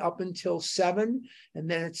Friday up until 7, and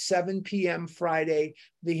then at 7 p.m. Friday,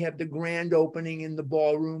 they have the grand opening in the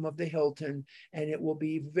ballroom of the Hilton, and it will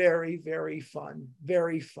be very, very fun,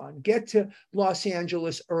 very fun. Get to Los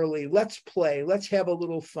Angeles early. Let's play. Let's have a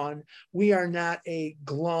little fun. We are not a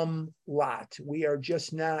glum lot. We are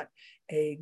just not a